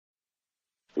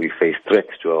We face threats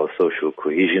to our social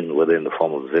cohesion, whether in the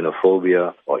form of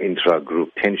xenophobia or intra-group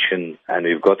tension, and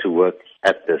we've got to work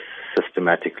at this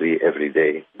systematically every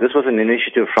day. This was an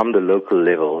initiative from the local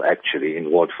level, actually,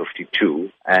 in Ward 52,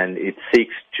 and it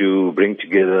seeks to bring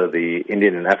together the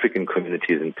Indian and African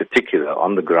communities in particular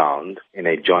on the ground in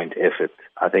a joint effort.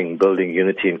 I think building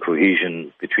unity and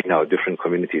cohesion between our different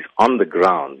communities on the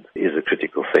ground is a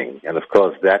critical thing. And of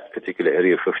course, that particular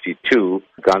area 52,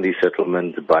 Gandhi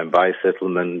Settlement, Bambai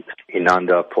Settlement,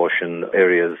 Inanda portion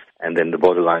areas, and then the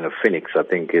borderline of Phoenix, I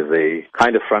think, is a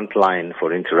kind of front line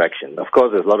for interaction. Of course,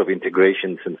 there's a lot of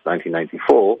integration since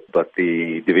 1994, but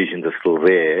the divisions are still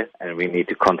there, and we need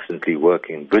to constantly work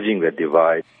in bridging that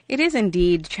divide. It is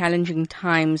indeed challenging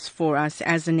times for us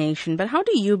as a nation, but how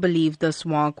do you believe this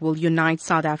walk will unite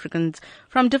South Africans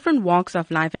from different walks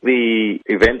of life? The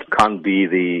event can't be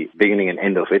the beginning and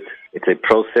end of it. It's a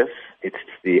process.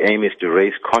 The aim is to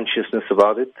raise consciousness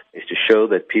about it, is to show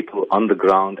that people on the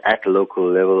ground at the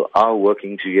local level are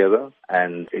working together,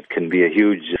 and it can be a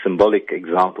huge symbolic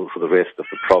example for the rest of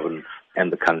the province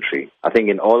and the country. I think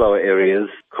in all our areas,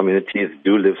 communities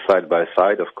do live side by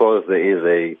side. Of course, there is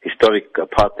a historic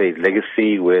apartheid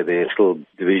legacy where there are still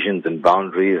divisions and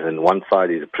boundaries, and one side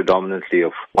is predominantly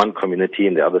of one community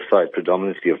and the other side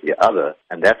predominantly of the other.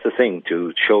 And that's the thing,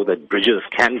 to show that bridges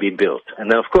can be built.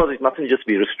 And then, of course, it mustn't just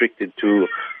be restricted to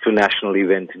national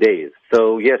event days.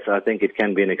 So, yes, I think it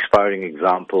can be an inspiring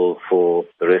example for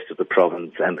the rest of the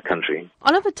province and the country.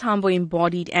 Oliver Tambo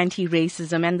embodied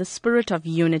anti-racism and the spirit of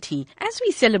unity. As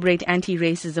we celebrate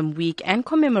Anti-Racism Week and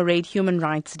commemorate Human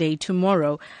Rights Day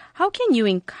tomorrow, how can you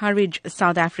encourage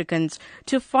South Africans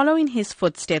to follow in his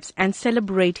footsteps and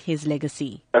celebrate his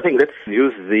legacy? I think let's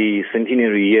use the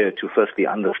centenary year to firstly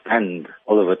understand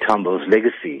Oliver Tambo's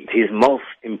legacy. His most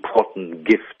important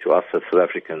gift to us as South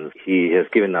Africans, he has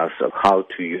given us of how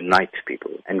to unite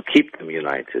people and keep them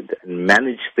united and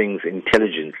manage things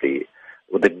intelligently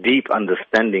with a deep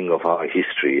understanding of our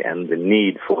history and the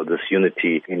need for this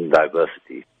unity in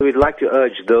diversity. We'd like to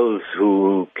urge those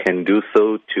who can do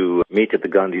so to meet at the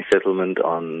Gandhi Settlement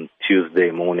on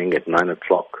Tuesday morning at 9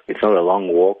 o'clock. It's not a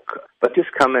long walk, but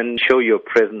just come and show your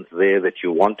presence there, that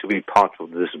you want to be part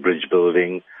of this bridge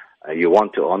building. You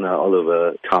want to honor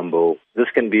Oliver Tambo. This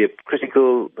can be a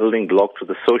critical building block to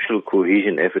the social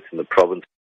cohesion efforts in the province.